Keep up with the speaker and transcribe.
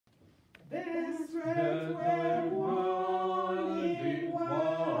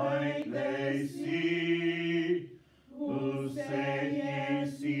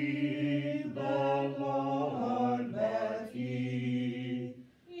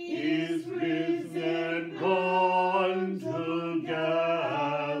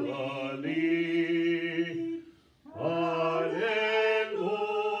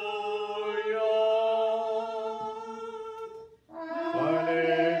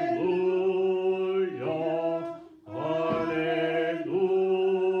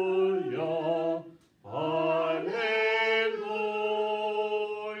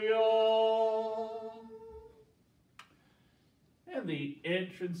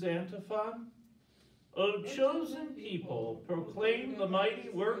children's antiphon. O chosen people, proclaim the mighty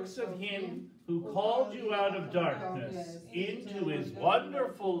works of him who called you out of darkness into his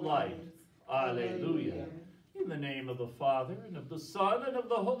wonderful light. Alleluia. In the name of the Father, and of the Son, and of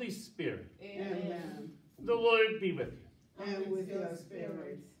the Holy Spirit. Amen. The Lord be with you. And with your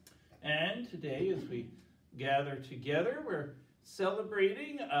spirit. And today, as we gather together, we're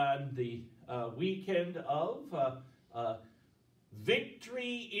celebrating on the weekend of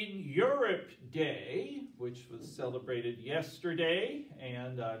Victory in Europe Day, which was celebrated yesterday,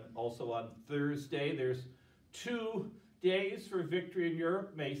 and also on Thursday. There's 2 days for Victory in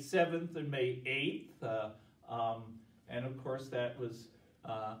Europe, May 7th and May 8th. And of course, that was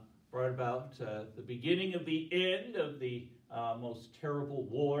brought about the beginning of the end of the most terrible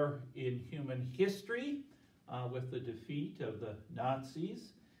war in human history with the defeat of the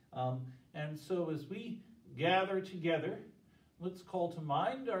Nazis. And so as we gather together, let's call to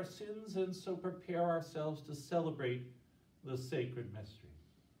mind our sins and so prepare ourselves to celebrate the sacred mystery.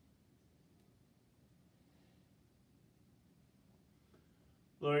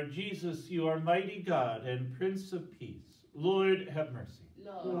 Lord Jesus, you are mighty God and Prince of Peace. Lord, have mercy.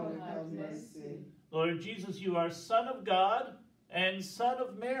 Lord, have mercy. Lord Jesus, you are Son of God and Son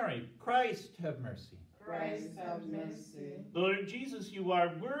of Mary. Christ, have mercy. Christ, have mercy. Lord Jesus, you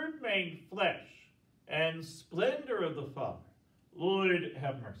are Word made flesh and splendor of the Father. Lord,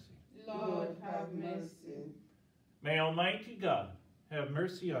 have mercy. Lord, have mercy. May Almighty God have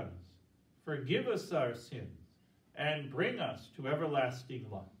mercy on us, forgive us our sins, and bring us to everlasting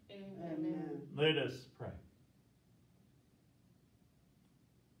life. Amen. Let us pray.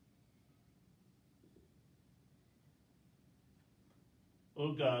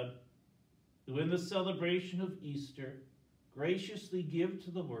 O God, who in the celebration of Easter graciously give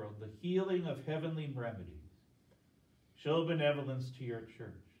to the world the healing of heavenly remedies, show benevolence to your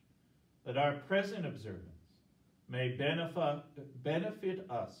church, that our present observance may benefit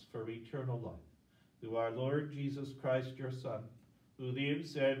us for eternal life. Through our Lord Jesus Christ, your Son, who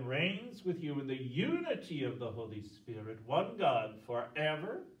lives and reigns with you in the unity of the Holy Spirit, one God,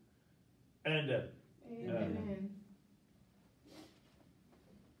 forever and ever. Amen.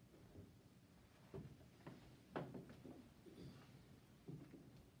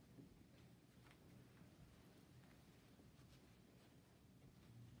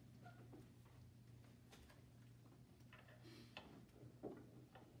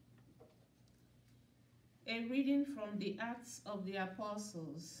 A reading from the Acts of the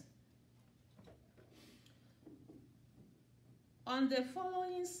Apostles. On the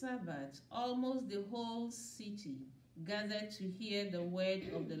following Sabbath, almost the whole city gathered to hear the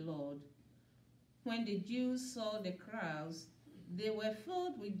word of the Lord. When the Jews saw the crowds, they were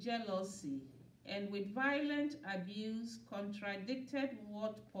filled with jealousy and with violent abuse contradicted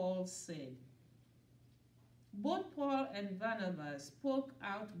what Paul said. Both Paul and Barnabas spoke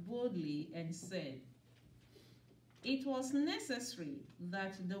out boldly and said, It was necessary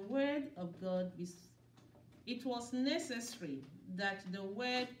that the word of God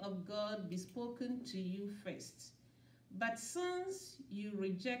be spoken to you first. But since you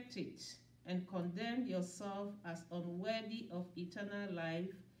reject it and condemn yourself as unworthy of eternal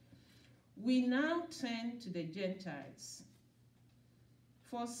life, we now turn to the Gentiles.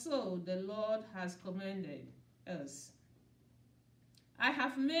 For so the Lord has commanded us. I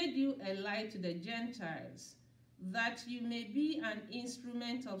have made you a light to the Gentiles, that you may be an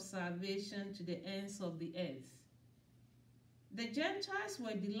instrument of salvation to the ends of the earth. The Gentiles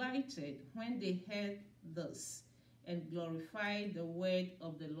were delighted when they heard this and glorified the word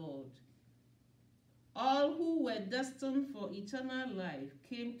of the Lord. All who were destined for eternal life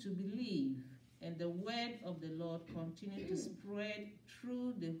came to believe, and the word of the Lord continued to spread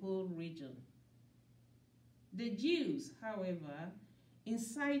through the whole region. The Jews, however,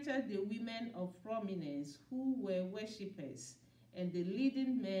 incited the women of prominence who were worshippers and the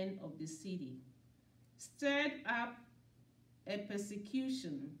leading men of the city, stirred up a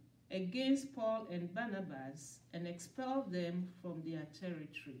persecution against Paul and Barnabas and expelled them from their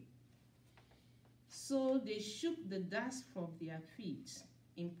territory. So they shook the dust from their feet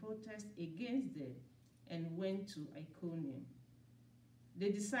in protest against them and went to Iconium. The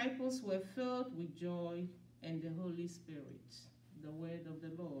disciples were filled with joy and the Holy Spirit. The word of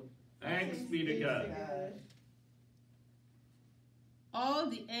the Lord. Thanks be to God. All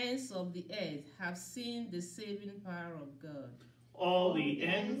the ends of the earth have seen the saving power of God. All the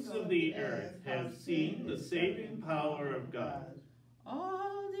ends of the earth have seen the saving power of God.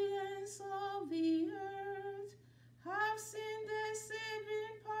 All the ends of the earth have seen the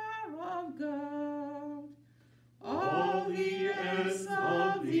saving power of God. All the ends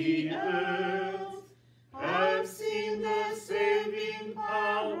of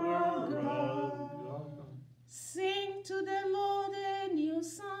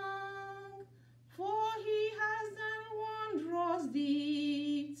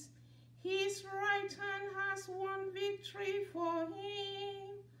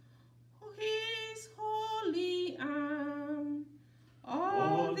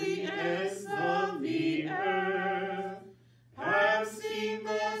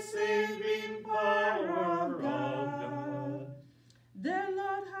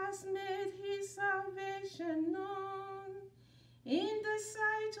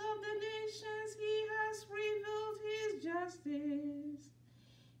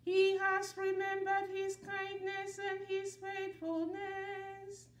has remembered his kindness and his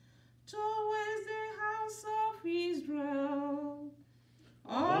faithfulness towards the house of Israel.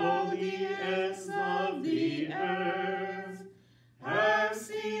 All the ends of the earth have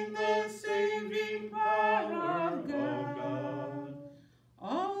seen the saving power of God.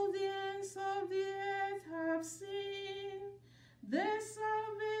 All the ends of the earth have seen the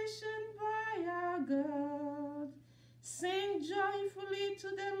salvation by our God. Sing joyfully to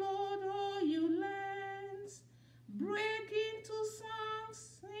the Lord, all you lands. Break into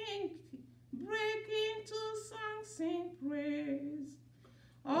songs, sing. Break into songs, sing praise.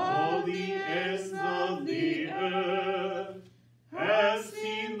 All the ends of the earth have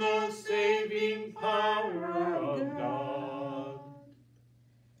seen the saving power of God.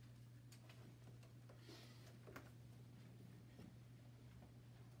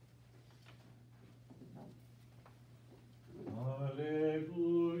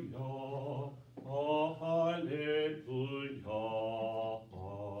 Hallelujah, oh, hallelujah,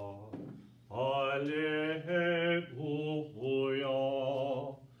 hallelujah,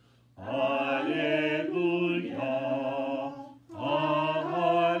 hallelujah,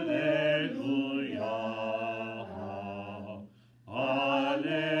 hallelujah,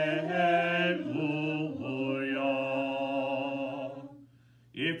 hallelujah.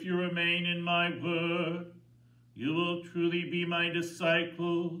 If you remain in my word, you will truly be my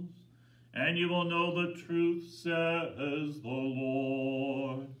disciples, and you will know the truth, says the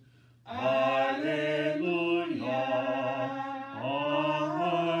Lord. Alleluia,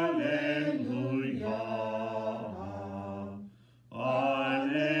 alleluia, alleluia.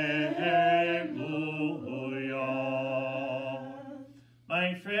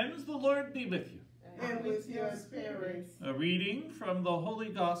 My friends, the Lord be with you. And with your spirit. A reading from the Holy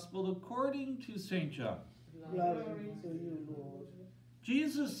Gospel according to St. John. Glory to you, Lord.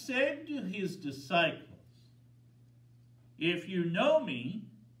 Jesus said to his disciples, "If you know me,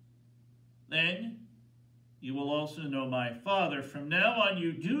 then you will also know my Father. From now on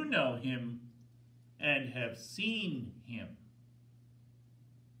you do know him and have seen him."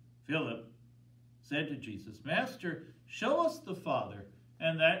 Philip said to Jesus, "Master, show us the Father,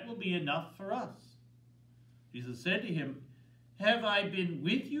 and that will be enough for us." Jesus said to him, "Have I been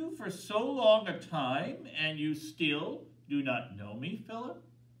with you for so long a time, and you still do not know me, Philip?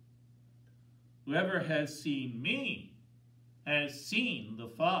 Whoever has seen me has seen the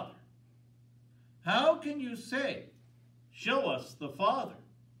Father. How can you say, 'Show us the Father'?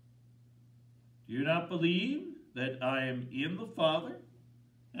 Do you not believe that I am in the Father,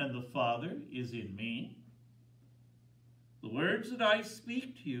 and the Father is in me? The words that I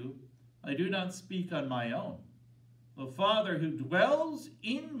speak to you, I do not speak on my own. The Father who dwells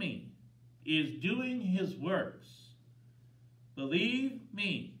in me is doing his works. Believe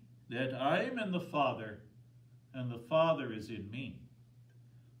me that I am in the Father, and the Father is in me.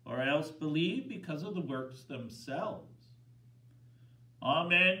 Or else believe because of the works themselves.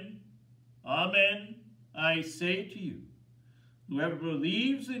 Amen, amen, I say to you, whoever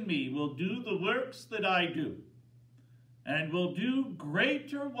believes in me will do the works that I do, and will do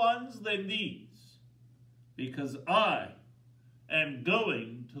greater ones than these, because I am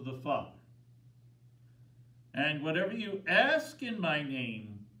going to the Father. And whatever you ask in my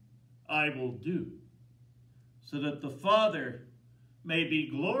name, I will do, so that the Father may be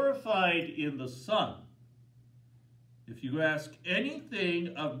glorified in the Son. If you ask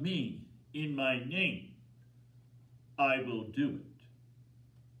anything of me in my name, I will do it."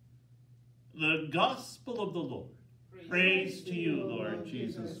 The Gospel of the Lord. Praise to you, Lord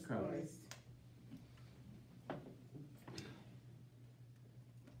Jesus Christ.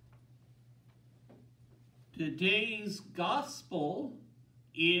 Today's Gospel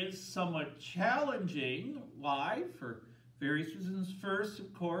is somewhat challenging. Why? For various reasons. First,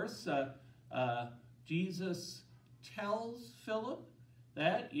 of course, Jesus tells Philip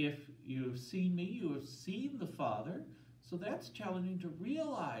that if you have seen me, you have seen the Father. So that's challenging to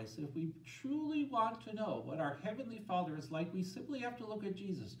realize. If we truly want to know what our Heavenly Father is like, we simply have to look at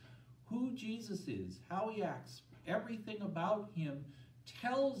Jesus. Who Jesus is, how he acts, everything about him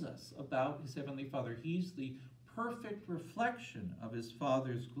tells us about his Heavenly Father. He's the perfect reflection of his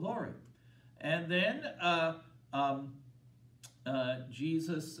Father's glory. And then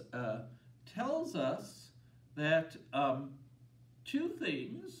Jesus tells us that two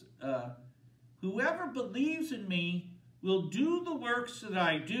things. Whoever believes in me will do the works that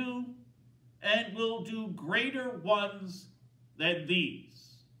I do, and will do greater ones than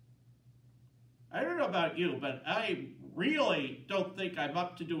these. I don't know about you, but I really don't think I'm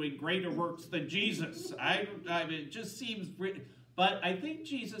up to doing greater works than Jesus. It just seems, But I think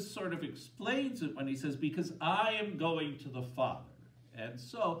Jesus sort of explains it when he says, because I am going to the Father. And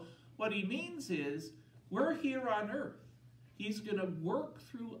so what he means is, we're here on earth. He's going to work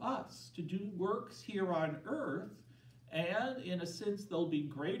through us to do works here on earth. And in a sense, there'll be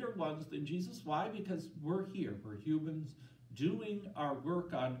greater ones than Jesus. Why? Because we're here. We're humans doing our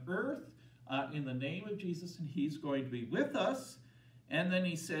work on earth in the name of Jesus, and he's going to be with us. And then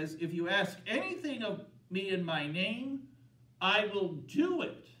he says, if you ask anything of me in my name, I will do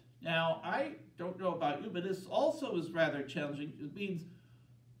it. Now, I don't know about you, but this also is rather challenging. It means,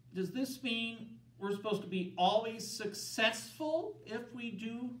 does this mean we're supposed to be always successful if we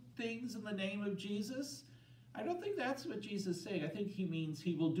do things in the name of Jesus? I don't think that's what Jesus is saying. I think he means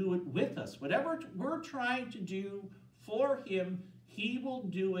he will do it with us. Whatever we're trying to do for him, he will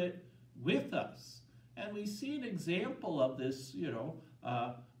do it with us. And we see an example of this,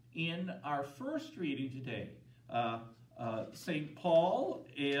 in our first reading today. St. Paul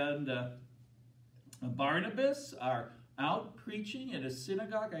and Barnabas are out preaching at a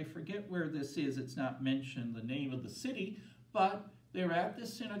synagogue. I forget where this is. It's not mentioned the name of the city, but they're at the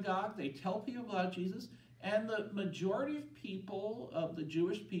synagogue. They tell people about Jesus, and the majority of people, of the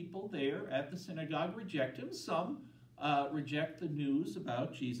Jewish people there at the synagogue, reject him. Some reject the news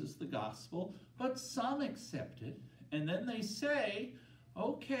about Jesus, the gospel, but some accept it. And then they say,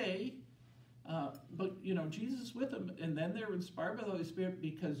 okay, but Jesus is with them. And then they're inspired by the Holy Spirit,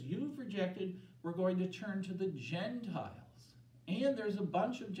 because you've rejected, we're going to turn to the Gentiles. And there's a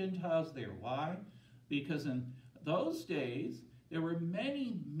bunch of Gentiles there. Why? Because in those days, there were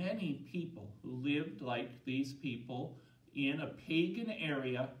many, many people who lived like these people in a pagan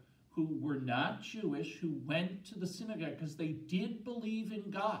area who were not Jewish, who went to the synagogue because they did believe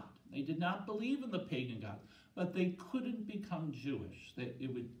in God. They did not believe in the pagan God, but they couldn't become Jewish.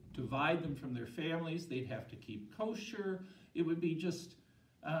 It would divide them from their families. They'd have to keep kosher. It would be just...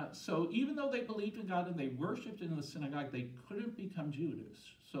 so even though they believed in God and they worshipped in the synagogue, they couldn't become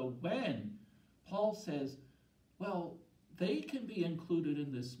Jewish. So when Paul says, well, they can be included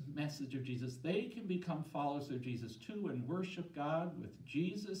in this message of Jesus, they can become followers of Jesus too and worship God with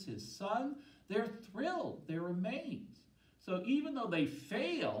Jesus, his son, they're thrilled, they're amazed. So even though they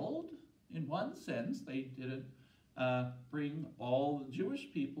failed, in one sense, they didn't bring all the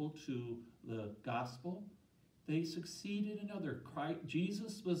Jewish people to the gospel, they succeeded in other.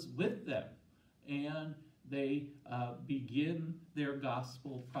 Jesus was with them, and they begin their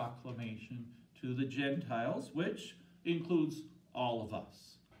gospel proclamation to the Gentiles, which includes all of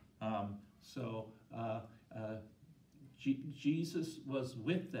us. Jesus was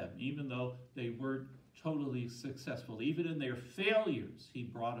with them, even though they weren't totally successful. Even in their failures, he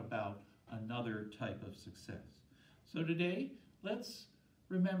brought about another type of success. So today, let's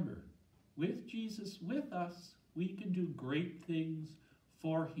remember, with Jesus with us, we can do great things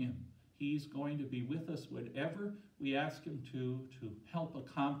for him. He's going to be with us whatever we ask him to help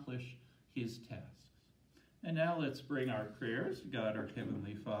accomplish his tasks. And now let's bring our prayers to God, our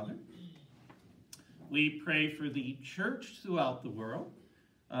Heavenly Father. We pray for the church throughout the world,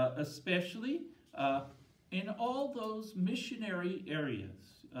 especially in all those missionary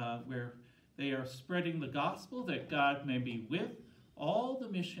areas where they are spreading the gospel, that God may be with all the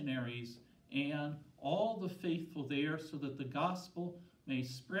missionaries and all the faithful there, so that the gospel may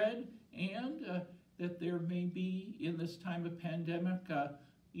spread, and that there may be, in this time of pandemic,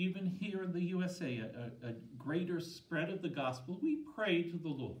 even here in the USA, a greater spread of the gospel. We pray to the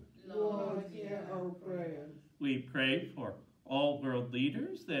Lord. Lord, hear our prayers. We pray for all world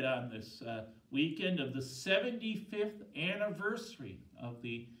leaders, that on this weekend of the 75th anniversary of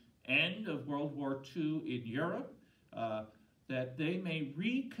the end of World War II in Europe, that they may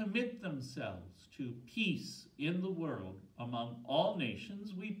recommit themselves to peace in the world among all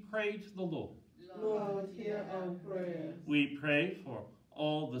nations. We pray to the Lord. Lord, hear our prayers. We pray for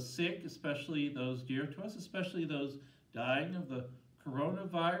all the sick, especially those dear to us, especially those dying of the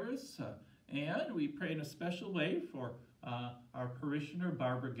coronavirus. And we pray in a special way for our parishioner,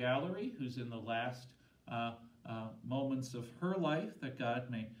 Barbara Gallery, who's in the last moments of her life, that God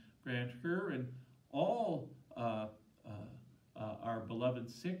may grant her and all our beloved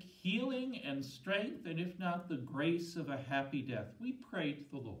sick healing and strength, and if not, the grace of a happy death. We pray to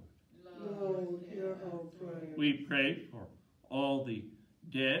the Lord. Lord, hear our prayers. We pray for all the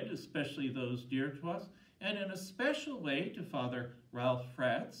dead, especially those dear to us, and in a special way to Father Ralph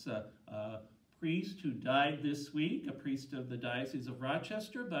Fratz, a priest who died this week, a priest of the Diocese of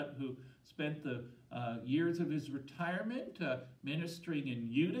Rochester, but who spent the years of his retirement ministering in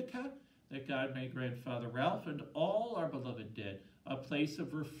Utica, that God may grant Father Ralph and all our beloved dead a place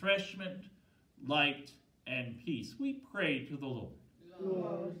of refreshment, light, and peace. We pray to the Lord.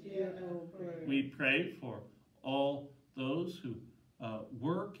 Lord, hear our prayer. We pray for all those who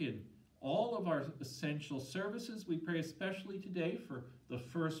work in all of our essential services. We pray especially today for the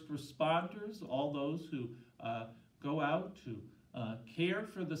first responders, all those who go out to care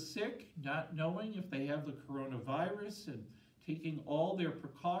for the sick, not knowing if they have the coronavirus, and taking all their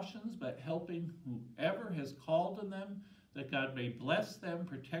precautions, but helping whoever has called on them, that God may bless them,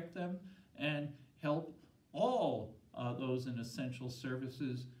 protect them, and help all those in essential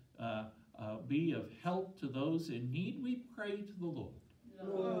services be of help to those in need. We pray to the Lord.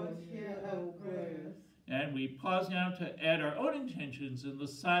 Lord, hear our prayers. And we pause now to add our own intentions in the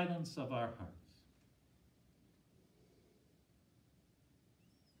silence of our hearts.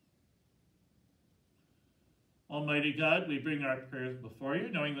 Almighty God, we bring our prayers before you,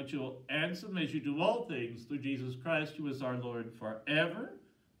 knowing that you will answer them as you do all things through Jesus Christ, who is our Lord forever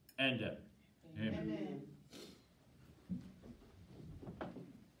and ever. Amen. Amen.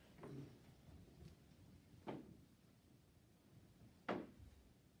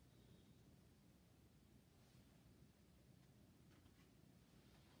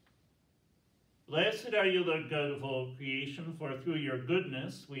 Blessed are you, Lord God of all creation, for through your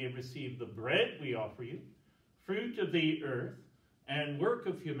goodness we have received the bread we offer you, fruit of the earth, and work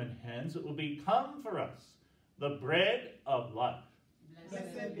of human hands. It will become for us the bread of life.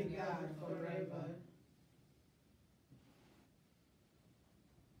 Blessed be God forever.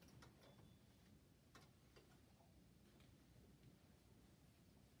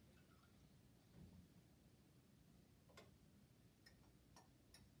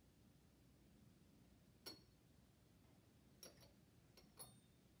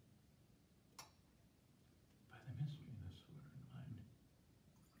 By the mystery of the sword and mind,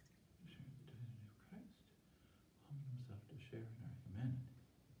 to share the divinity of Christ, humble himself to share in our humanity.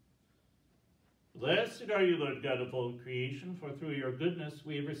 Blessed are you, Lord God of all creation, for through your goodness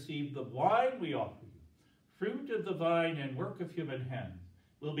we have received the wine we offer you. Fruit of the vine and work of human hands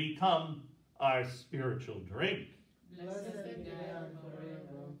will become our spiritual drink. Blessed be God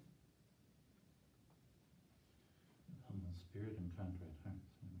forever. Humble spirit and contrite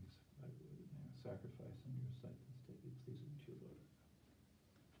hearts, and we sacrifice in your sight this day, be pleasing to you, Lord.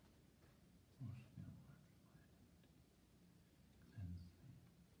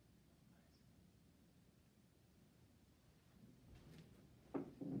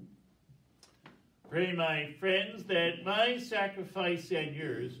 Pray, my friends, that my sacrifice and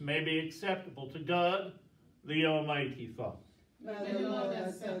yours may be acceptable to God, the Almighty Father. May the Lord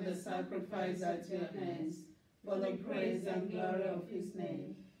accept the sacrifice at your hands, for the praise and glory of his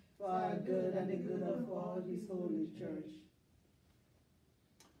name, for our good and the good of all his holy church.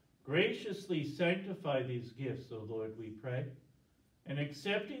 Graciously sanctify these gifts, O Lord, we pray, and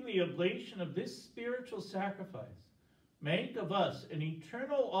accepting the oblation of this spiritual sacrifice, make of us an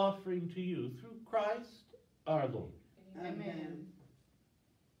eternal offering to you through Christ our Lord. Amen.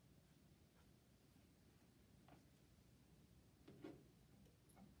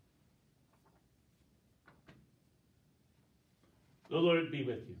 The Lord be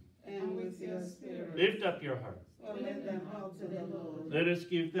with you. And with your spirit. Lift up your hearts. Lift them up to the Lord. Let us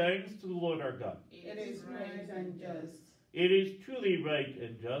give thanks to the Lord our God. It is right and just. It is truly right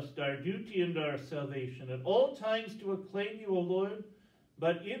and just, our duty and our salvation, at all times to acclaim you, O Lord,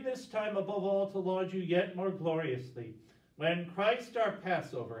 but in this time above all to laud you yet more gloriously, when Christ our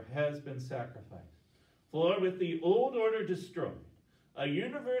Passover has been sacrificed. For with the old order destroyed, a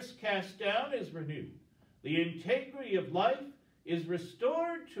universe cast down is renewed. The integrity of life is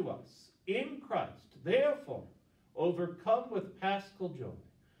restored to us in Christ. Therefore, overcome with paschal joy,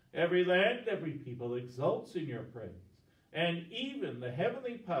 every land, every people exults in your praise. And even the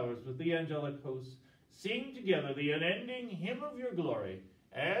heavenly powers with the angelic hosts sing together the unending hymn of your glory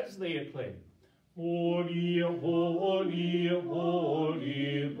as they acclaim, Holy, holy,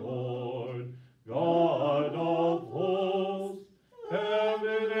 holy Lord, God of hosts,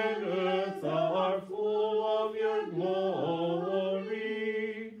 heaven and earth are full of your glory.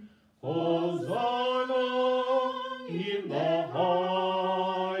 Hosanna in the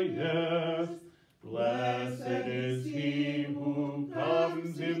highest. Blessed is he who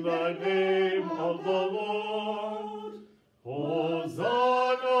comes in the name of the Lord.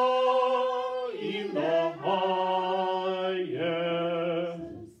 Hosanna in the highest.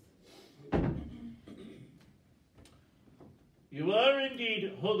 You are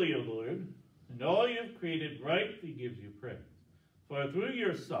indeed holy, O Lord, and all you have created rightly gives you praise. For through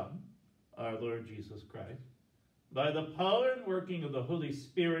your Son, our Lord Jesus Christ, by the power and working of the Holy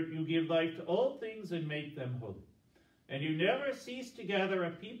Spirit, you give life to all things and make them holy. And you never cease to gather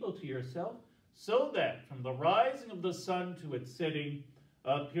a people to yourself so that from the rising of the sun to its setting,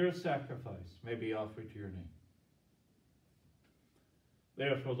 a pure sacrifice may be offered to your name.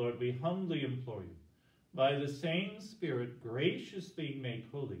 Therefore, Lord, we humbly implore you, by the same Spirit, graciously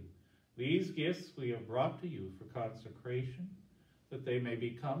make holy these gifts we have brought to you for consecration, that they may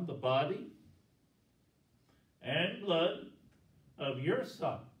become the body and blood of your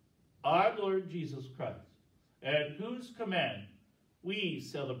Son, our Lord Jesus Christ, at whose command we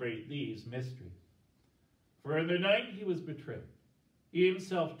celebrate these mysteries. For in the night he was betrayed, he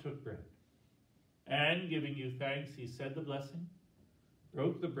himself took bread, and giving you thanks, he said the blessing,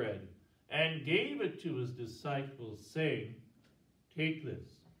 broke the bread, and gave it to his disciples, saying, "Take this,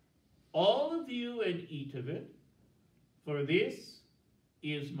 all of you, and eat of it, for this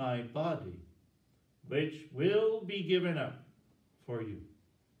is my body, which will be given up for you."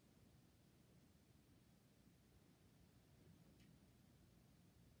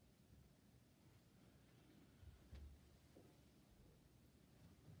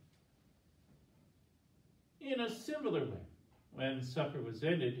 In a similar way, when supper was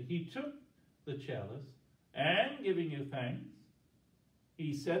ended, he took the chalice, and giving you thanks,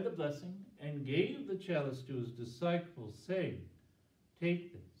 he said the blessing, and gave the chalice to his disciples, saying,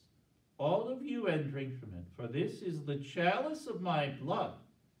 "Take this, all of you, and drink from it, for this is the chalice of my blood,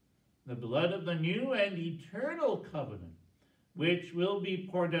 the blood of the new and eternal covenant, which will be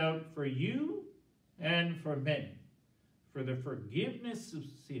poured out for you and for many, for the forgiveness of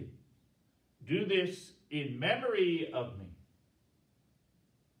sin. Do this in memory of me."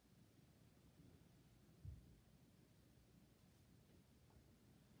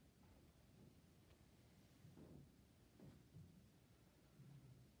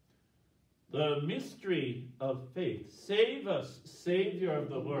 The mystery of faith. Save us, Savior of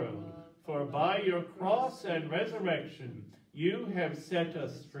the world, for by your cross and resurrection you have set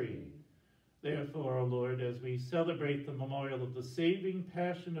us free. Therefore, O Lord, as we celebrate the memorial of the saving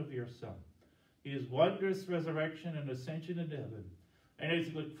passion of your Son, his wondrous resurrection and ascension into heaven, and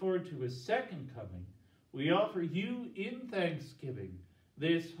as we look forward to his second coming, we offer you in thanksgiving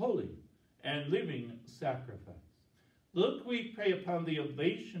this holy and living sacrifice. Look, we pray, upon the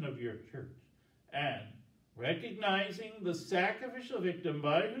oblation of your church, and recognizing the sacrificial victim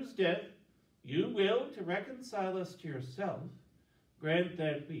by whose death you will, to reconcile us to yourself, grant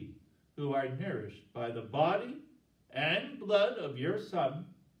that we, who are nourished by the body and blood of your Son,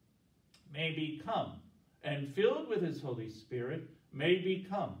 may become, and filled with his Holy Spirit, may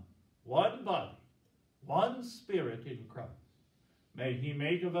become one body, one spirit in Christ. May he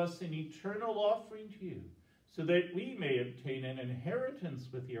make of us an eternal offering to you, so that we may obtain an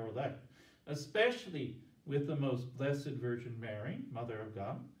inheritance with your elect, especially with the most blessed Virgin Mary, Mother of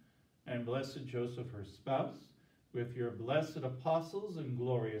God, and blessed Joseph, her spouse, with your blessed apostles and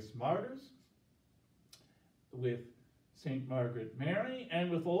glorious martyrs, with Saint Margaret Mary,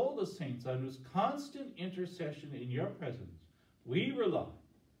 and with all the saints on whose constant intercession in your presence we rely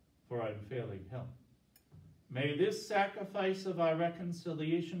for unfailing help. May this sacrifice of our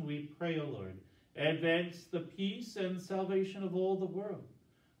reconciliation, we pray, O Lord, advance the peace and salvation of all the world.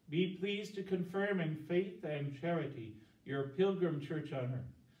 Be pleased to confirm in faith and charity your pilgrim church on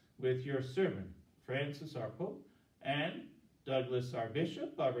earth, with your servant Francis our Pope, and Douglas our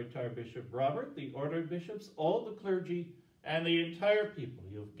Bishop, our retired Bishop Robert, the order of bishops, all the clergy, and the entire people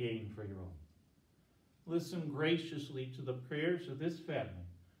you have gained for your own. Listen graciously to the prayers of this family,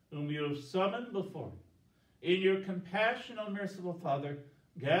 whom you have summoned before you. In your compassion, O merciful Father,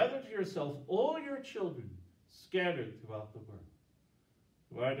 gather to yourself all your children scattered throughout the world.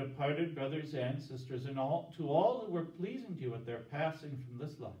 To our departed brothers and sisters, and to all who were pleasing to you at their passing from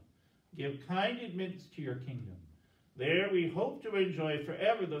this life, give kind admittance to your kingdom. There we hope to enjoy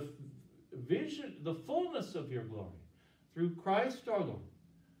forever the fullness of your glory, through Christ our Lord,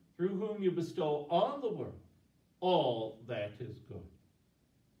 through whom you bestow on the world all that is good.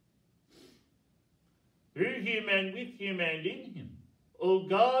 Through him, and with him, and in him, O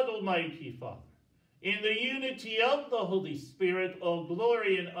God, Almighty Father, in the unity of the Holy Spirit, all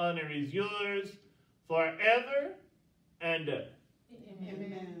glory and honor is yours forever and ever.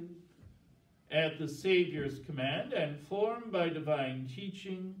 Amen. At the Savior's command, and formed by divine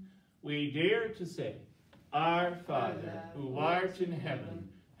teaching, we dare to say, Our Father, who art in heaven,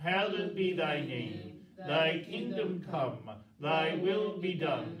 hallowed be thy name. Thy kingdom come, thy will be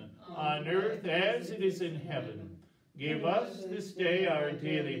done, on earth as it is in heaven. Give us this day our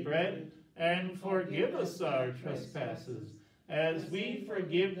daily bread, and forgive us our trespasses, as we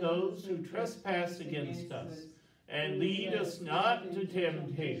forgive those who trespass against us. And lead us not into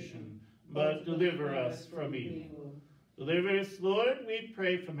temptation, but deliver us from evil. Deliver us, Lord, we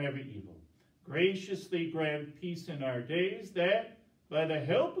pray, from every evil. graciously grant peace in our days, that, by the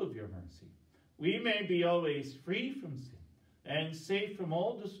help of your mercy, we may be always free from sin and safe from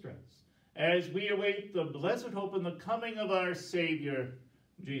all distress, as we await the blessed hope and the coming of our Savior,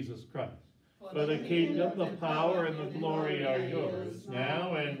 Jesus Christ. For the kingdom, the power, and the glory are yours,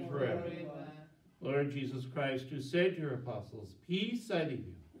 now and forever. Lord Jesus Christ, who said to your apostles, peace I leave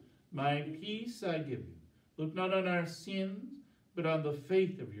you, my peace I give you. Look not on our sins, but on the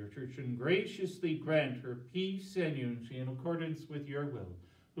faith of your church, and graciously grant her peace and unity in accordance with your will,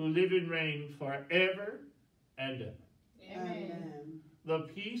 who live and reign forever and ever. Amen. The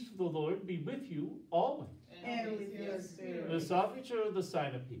peace of the Lord be with you always. And with your spirit. Let us offer each other the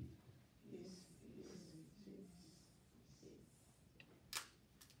sign of peace.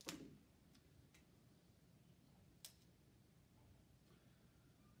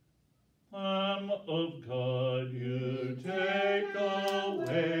 Lamb of God, you take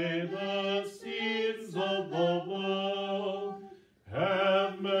away the sins of the world.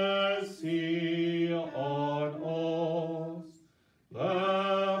 Have mercy on us.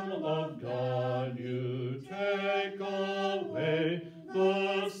 Lamb of God, you take away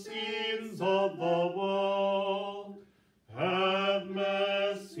the sins of the world. Have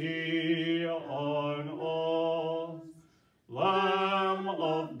mercy on us. Lamb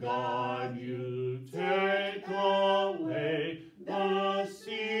of God, you take away the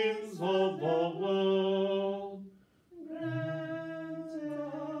sins of the world. Grant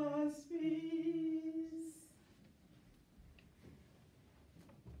us peace.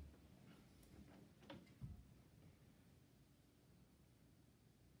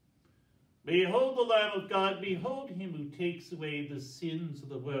 Behold the Lamb of God, behold him who takes away the sins of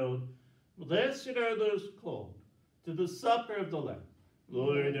the world. Blessed are those called to the supper of the Lamb.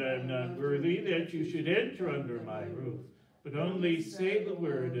 Lord, I am not worthy that you should enter under my roof, but only say the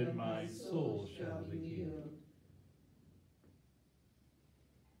word, and my soul shall be healed.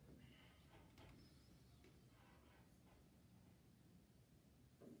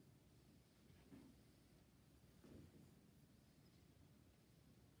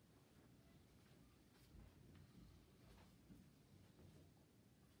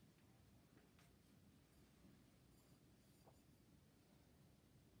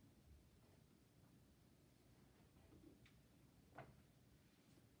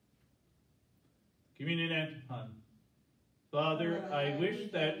 Communion Antiphon. Father, I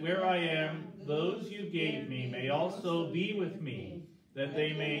wish that where I am, those you gave me may also be with me, that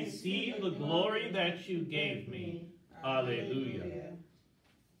they may see the glory that you gave me. Alleluia.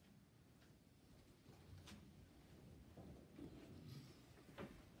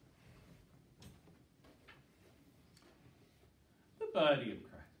 The body of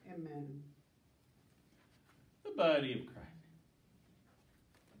Christ. Amen. The body of Christ.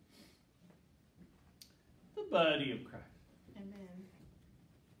 The body of Christ. Amen.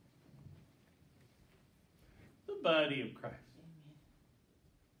 The body of Christ.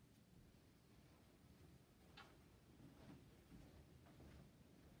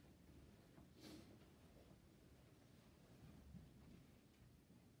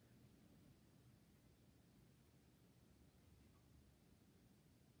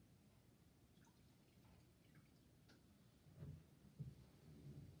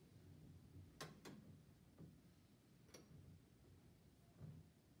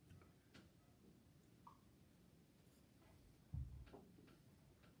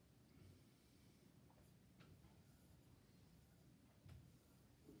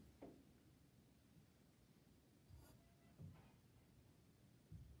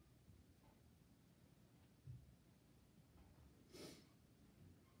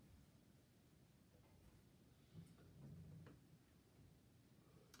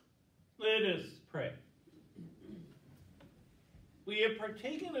 Let us pray. We have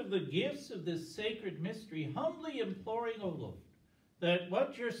partaken of the gifts of this sacred mystery, humbly imploring, O Lord, that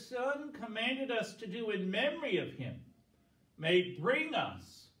what your Son commanded us to do in memory of him may bring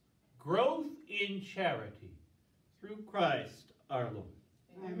us growth in charity through Christ our Lord.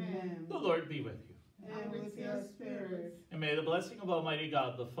 Amen. The Lord be with you. And with your spirit. And may the blessing of Almighty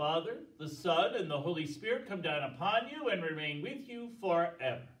God, the Father, the Son, and the Holy Spirit come down upon you and remain with you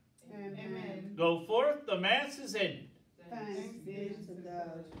forever. Amen. Go forth, the Mass is ended. Thanks be to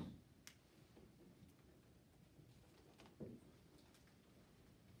God.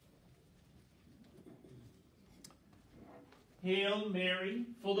 Hail Mary,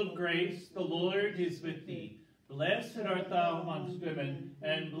 full of grace, the Lord is with thee. Blessed art thou amongst women,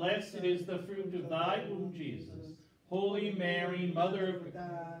 and blessed is the fruit of thy womb, Jesus. Holy Mary, Mother of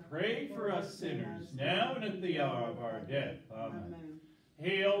God, pray for us sinners, now and at the hour of our death. Amen.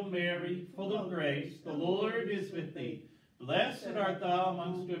 Hail Mary, full of grace, the Lord is with thee. Blessed art thou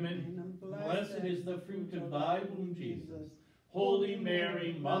amongst women, and blessed is the fruit of thy womb, Jesus. Holy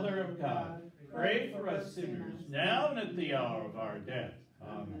Mary, Mother of God, pray for us sinners, now and at the hour of our death.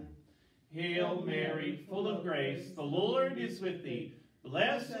 Amen. Hail Mary, full of grace, the Lord is with thee.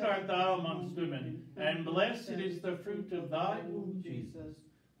 Blessed art thou amongst women, and blessed is the fruit of thy womb, Jesus.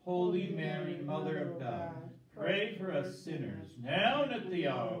 Holy Mary, Mother of God, pray for us sinners, now and at the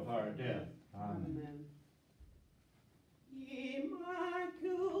hour of our death. Amen.